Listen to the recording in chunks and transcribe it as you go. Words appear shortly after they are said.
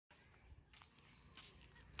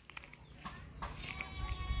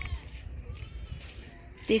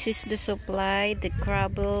This is the supply, the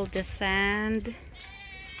gravel, the sand,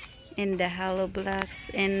 and the hollow blocks,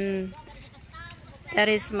 and that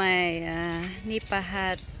is my Nipa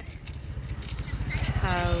hut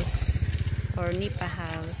house or Nipa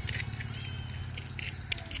house.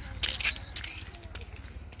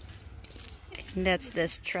 And that's the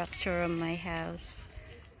structure of my house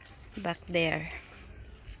back there.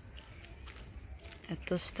 A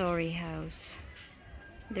two-story house.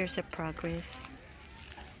 There's a progress.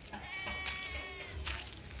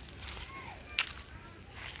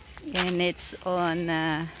 And it's on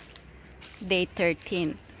day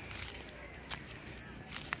 13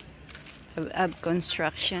 of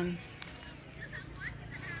construction.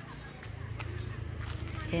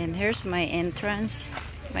 And here's my entrance,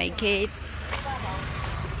 my gate.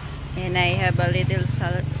 And I have a little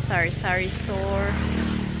sari-sari store.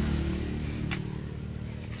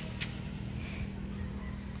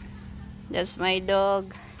 That's my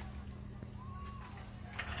dog.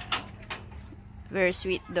 Very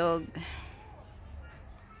sweet dog.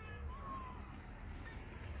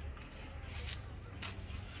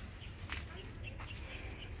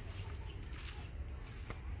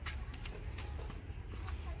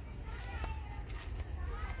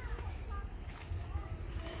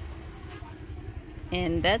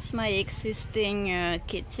 And that's my existing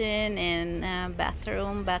kitchen and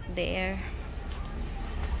bathroom back there.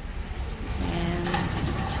 And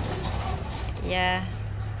yeah,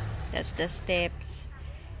 that's the steps.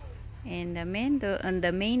 And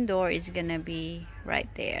the main door is gonna be right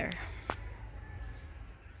there.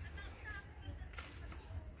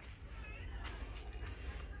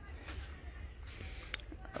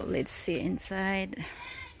 Let's see inside.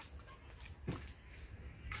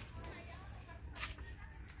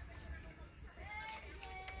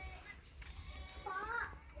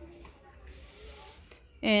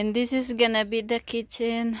 And this is gonna be the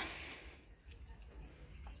kitchen,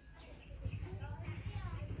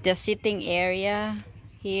 the sitting area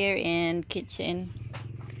here, and kitchen.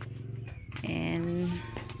 And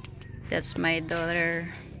that's my daughter's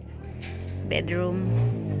bedroom.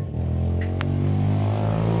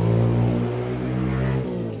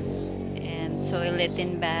 And toilet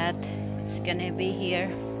and bath, it's gonna be here.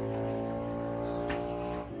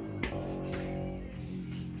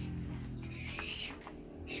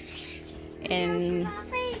 And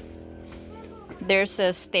there's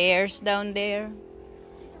a stairs down there.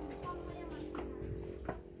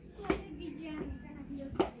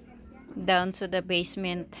 Down to the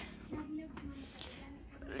basement.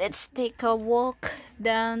 Let's take a walk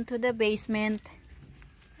down to the basement.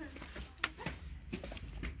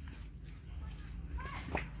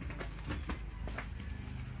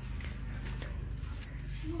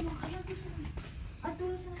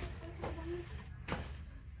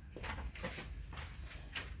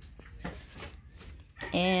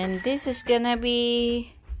 And this is gonna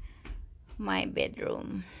be my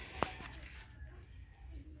bedroom.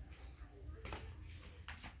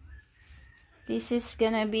 This is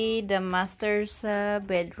gonna be the master's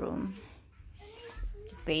bedroom,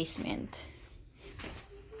 basement.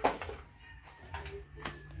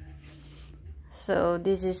 So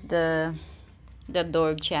this is the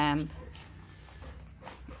door jamb,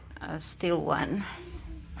 steel one.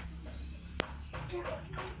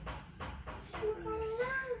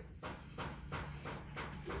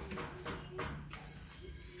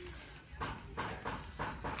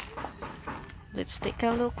 Let's take a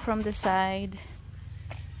look from the side.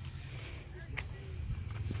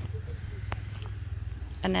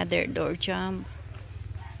 Another door jamb,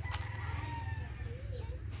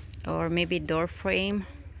 or maybe door frame.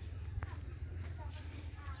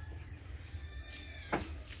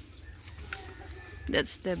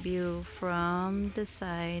 That's the view from the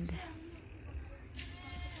side.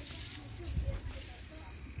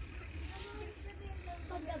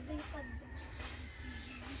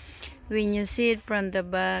 When you see it from the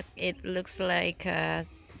back, it looks like a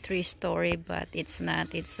 3-story, but it's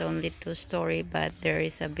not. It's only 2-story, but there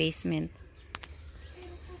is a basement.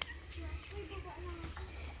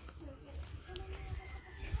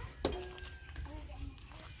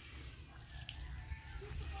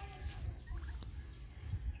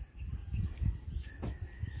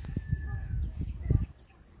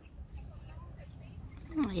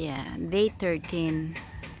 Yeah, day 13,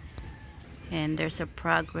 and there's a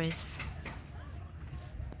progress.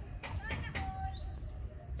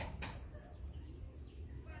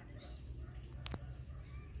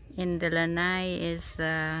 And the lanai is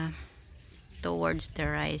towards the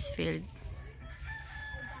rice field.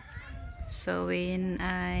 So when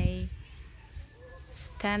I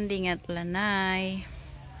standing at lanai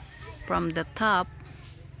from the top,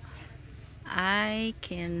 I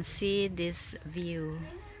can see this view,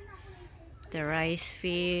 the rice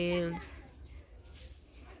fields,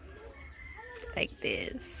 like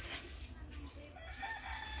this.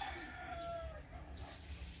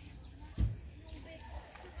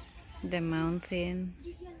 The mountain.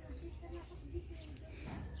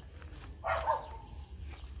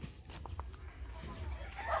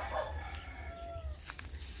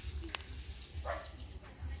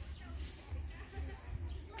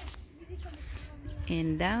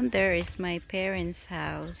 And down there is my parents'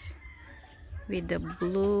 house with the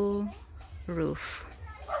blue roof.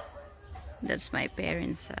 That's my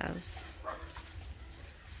parents' house.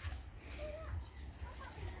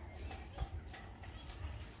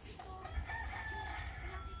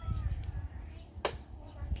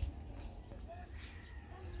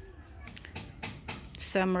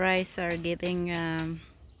 Some rice are getting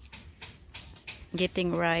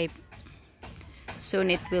ripe.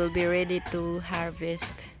 Soon it will be ready to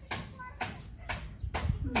harvest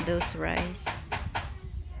those rice.